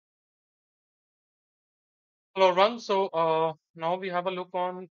Hello, everyone. Now we have a look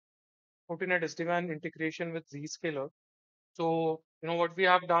on Fortinet SD-WAN integration with Zscaler. What we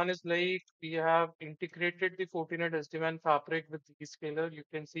have done is like we have integrated the Fortinet SD-WAN fabric with Zscaler. You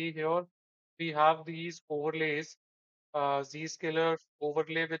can see here we have these overlays, Zscaler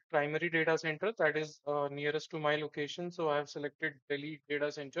overlay with primary data center that is nearest to my location. So I have selected Delhi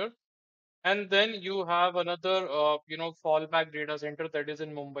data center, and then you have another fallback data center that is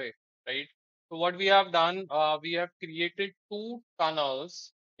in Mumbai, right? So what we have done, we have created two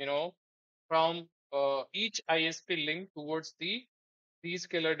tunnels, from each ISP link towards the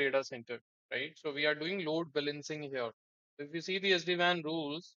Zscaler data center, right? So we are doing load balancing here. If you see the SD-WAN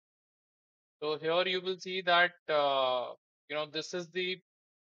rules, so here you will see that this is the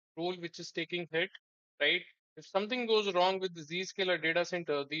rule which is taking hit, right? If something goes wrong with the Zscaler data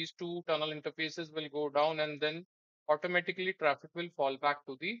center, these two tunnel interfaces will go down, and then automatically traffic will fall back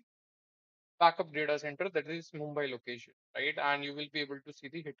to the backup data center that is Mumbai location, right? And you will be able to see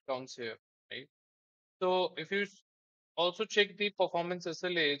the hit counts here, right? So if you also check the performance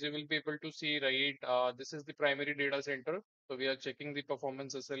SLAs, you will be able to see, right? This is the primary data center. So we are checking the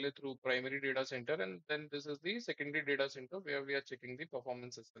performance SLA through primary data center, and then this is the secondary data center where we are checking the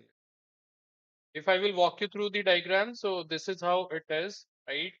performance SLA. If I will walk you through the diagram, so this is how it is,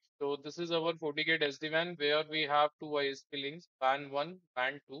 right? So this is our FortiGate SD-WAN where we have two ISP links, WAN 1,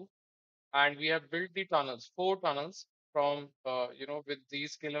 WAN 2, and we have built the tunnels, four tunnels from, with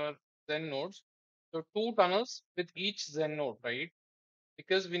these killer Zen nodes. So two tunnels with each Zen node, right?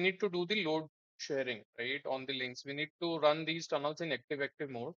 Because we need to do the load sharing, right? On the links, we need to run these tunnels in active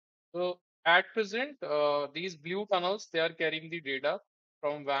mode. So at present, these blue tunnels, they are carrying the data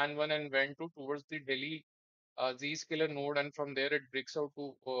from WAN 1 and WAN 2 towards the Delhi Zscaler node, and from there it breaks out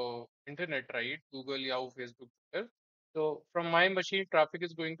to internet, right? Google, Yahoo, Facebook, Twitter. So from my machine, traffic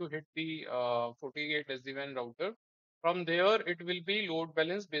is going to hit the 48 SD-WAN router. From there, it will be load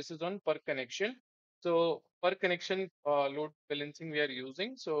balance basis on per connection. So per connection load balancing we are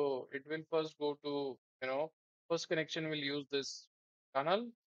using. So it will first go to, first connection will use this tunnel.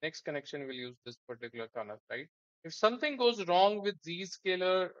 Next connection will use this particular tunnel, right? If something goes wrong with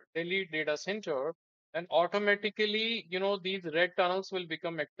Zscaler Delhi data center, then automatically, these red tunnels will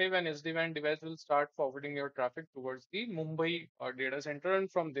become active and SD-WAN device will start forwarding your traffic towards the Mumbai data center.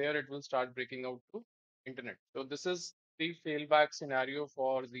 And from there, it will start breaking out to internet. So this is the failback scenario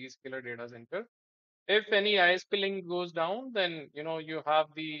for Zscaler data center. If any ISP link goes down, then you have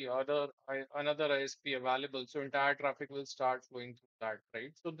the another ISP available, so entire traffic will start flowing through that,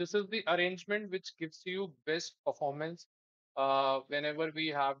 right? So this is the arrangement which gives you best performance whenever we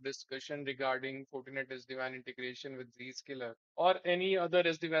have discussion regarding Fortinet SD-WAN integration with Zscaler or any other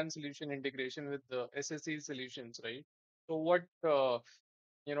SD-WAN solution integration with the SSE solutions, right? So what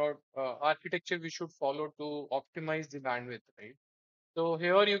architecture we should follow to optimize the bandwidth, right? So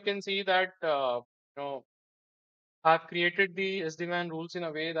here you can see that I've created the SD-WAN rules in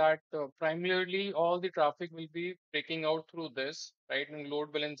a way that primarily all the traffic will be breaking out through this, right? And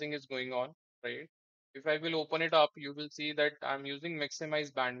load balancing is going on, right? If I will open it up, you will see that I'm using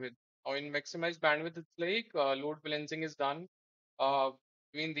maximize bandwidth. Now in maximize bandwidth, it's like load balancing is done uh,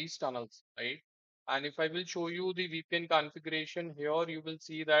 between these tunnels, right? And if I will show you the VPN configuration here, you will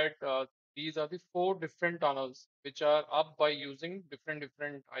see that these are the four different tunnels which are up by using different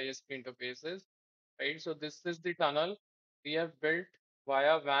ISP interfaces, right? So this is the tunnel we have built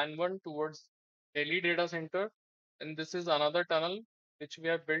via WAN 1 towards Delhi data center. And this is another tunnel which we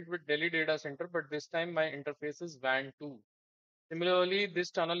have built with Delhi data center, but this time my interface is WAN 2. Similarly, this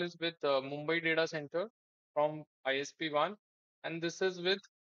tunnel is with Mumbai data center from ISP 1, and this is with,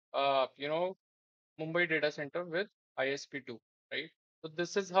 Mumbai data center with ISP 2, right? So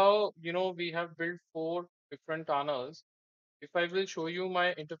this is how, we have built four different tunnels. If I will show you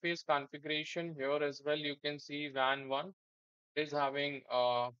my interface configuration here as well, you can see WAN 1 is having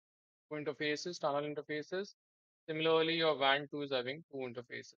two interfaces, tunnel interfaces. Similarly, your WAN 2 is having two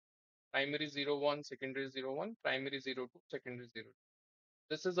interfaces. Primary 01, secondary 01, primary 02, secondary 02.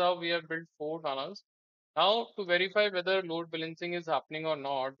 This is how we have built four tunnels. Now, to verify whether load balancing is happening or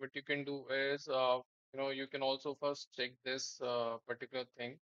not, what you can do is, you can also first check this particular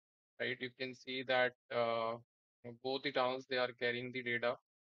thing, right? You can see that both the tunnels, they are carrying the data.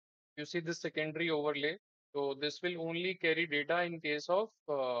 You see this secondary overlay. So this will only carry data in case of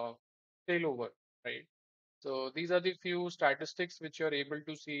failover, right? So these are the few statistics which you're able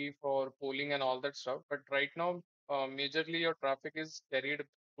to see for polling and all that stuff. But right now, majorly your traffic is carried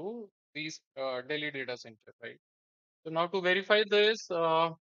through these Delhi data center, right? So now to verify this,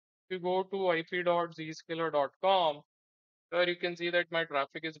 if you go to ip.zscaler.com, Here you can see that my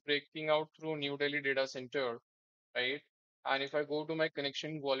traffic is breaking out through New Delhi data center, right? And if I go to my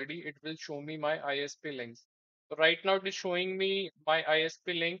connection quality, it will show me my ISP links. So right now it is showing me my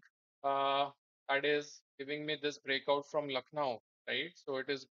ISP link uh, that is giving me this breakout from Lucknow, right? So it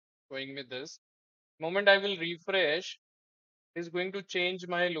is showing me this. Moment I will refresh, it is going to change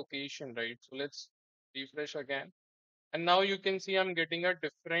my location, right? So let's refresh again. And now you can see I'm getting a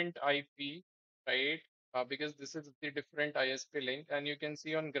different IP, right? Because this is the different ISP link. And you can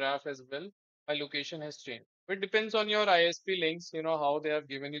see on graph as well, my location has changed. It depends on your ISP links, how they have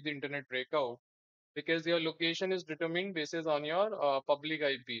given you the internet breakout. Because your location is determined basis on your public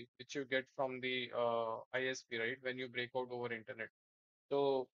IP, which you get from the ISP, right? When you break out over internet.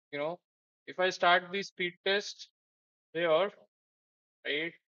 So, if I start the speed test here,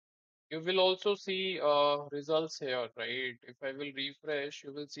 right? You will also see results here, right? If I will refresh,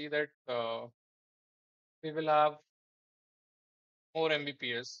 you will see that we will have more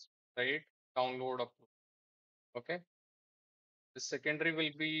Mbps, right? Download upload. Okay. The secondary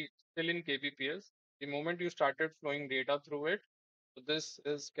will be still in kbps. The moment you started flowing data through it, so this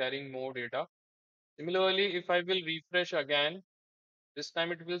is carrying more data. Similarly, if I will refresh again, this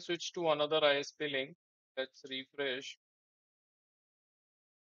time it will switch to another ISP link. Let's refresh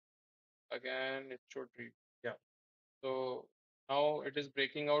again. It should yeah. So now it is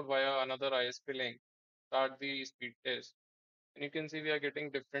breaking out via another ISP link. Start the speed test. And you can see we are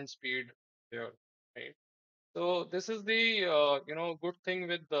getting different speed here, right? So this is the good thing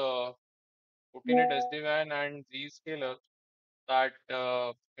with the Fortinet SD-WAN and Zscaler that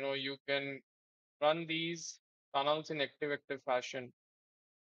you can run these tunnels in active fashion.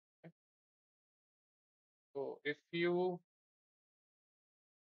 Okay? So if you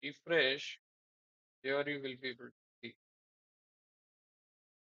refresh, here you will be able to see,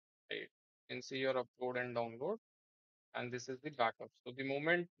 right? You can see your upload and download, and this is the backup. So the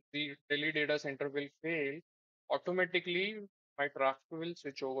moment the Delhi data center will fail, automatically my traffic will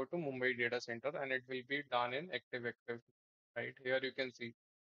switch over to Mumbai data center and it will be done in active. Right here you can see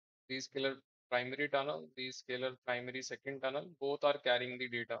these scalar primary tunnel, these scalar primary second tunnel, both are carrying the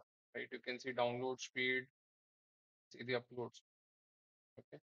data. Right, you can see download speed, see the uploads.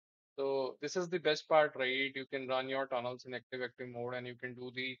 Okay. So this is the best part, right? You can run your tunnels in active mode and you can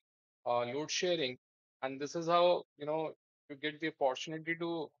do the load sharing. And this is how, you get the opportunity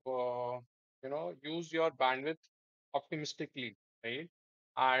to, use your bandwidth optimistically, right?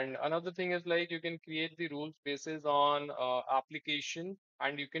 And another thing is like you can create the rules basis on application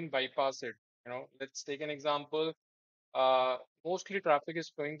and you can bypass it. Let's take an example. Mostly traffic is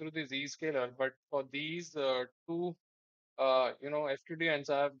flowing through the Zscaler, but for these two FTDNs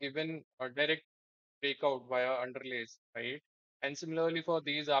have given a direct breakout via underlays, right? And similarly for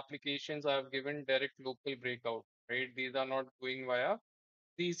these applications, I have given direct local breakout, right? These are not going via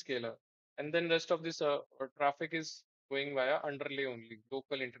Zscaler. And then rest of this traffic is going via underlay only,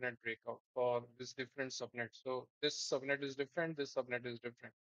 local internet breakout for this different subnet. So this subnet is different, this subnet is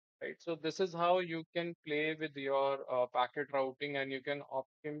different, right? So this is how you can play with your packet routing and you can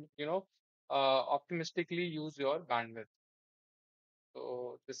optimistically use your bandwidth.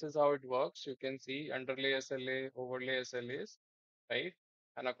 So this is how it works. You can see underlay SLA, overlay SLAs, right?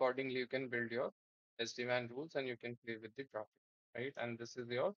 And accordingly, you can build your SD-WAN rules and you can play with the traffic, right? And this is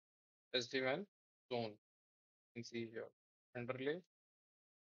your SD-WAN zone. You can see here, underlay,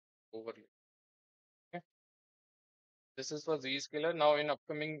 overlay. Okay. This is for Zscaler. Now in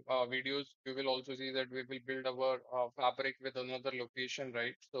upcoming videos, you will also see that we will build our fabric with another location,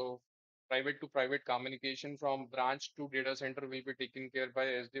 right? So private to private communication from branch to data center will be taken care by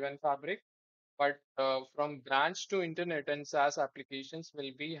SD-WAN fabric. But from branch to internet and SaaS applications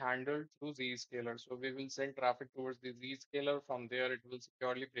will be handled through Zscaler. So we will send traffic towards the Zscaler. From there, it will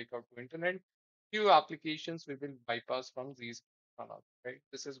securely break out to internet. Few applications we will bypass from Zscaler. Right.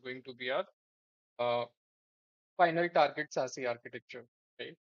 This is going to be our uh, final target SASE architecture,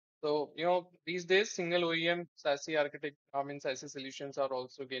 right? So, these days single OEM SASE solutions are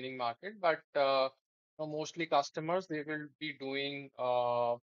also gaining market, but mostly customers, they will be doing,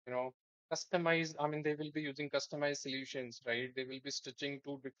 customized, they will be using customized solutions, right? They will be stitching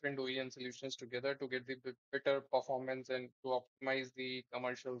two different OEM solutions together to get the better performance and to optimize the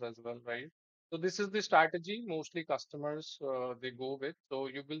commercials as well, right? So this is the strategy mostly customers they go with. So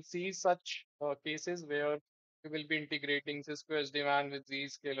you will see such cases where we will be integrating Cisco SD-WAN with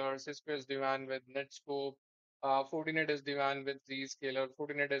Zscaler, Cisco SD-WAN with Netscope, Fortinet SD-WAN with Zscaler,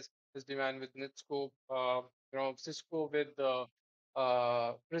 Fortinet SD-WAN with Netscope, Cisco with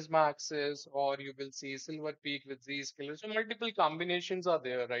Prisma Access, or you will see Silver Peak with Zscaler. So multiple combinations are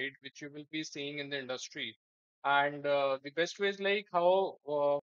there, right, which you will be seeing in the industry. And the best way is like how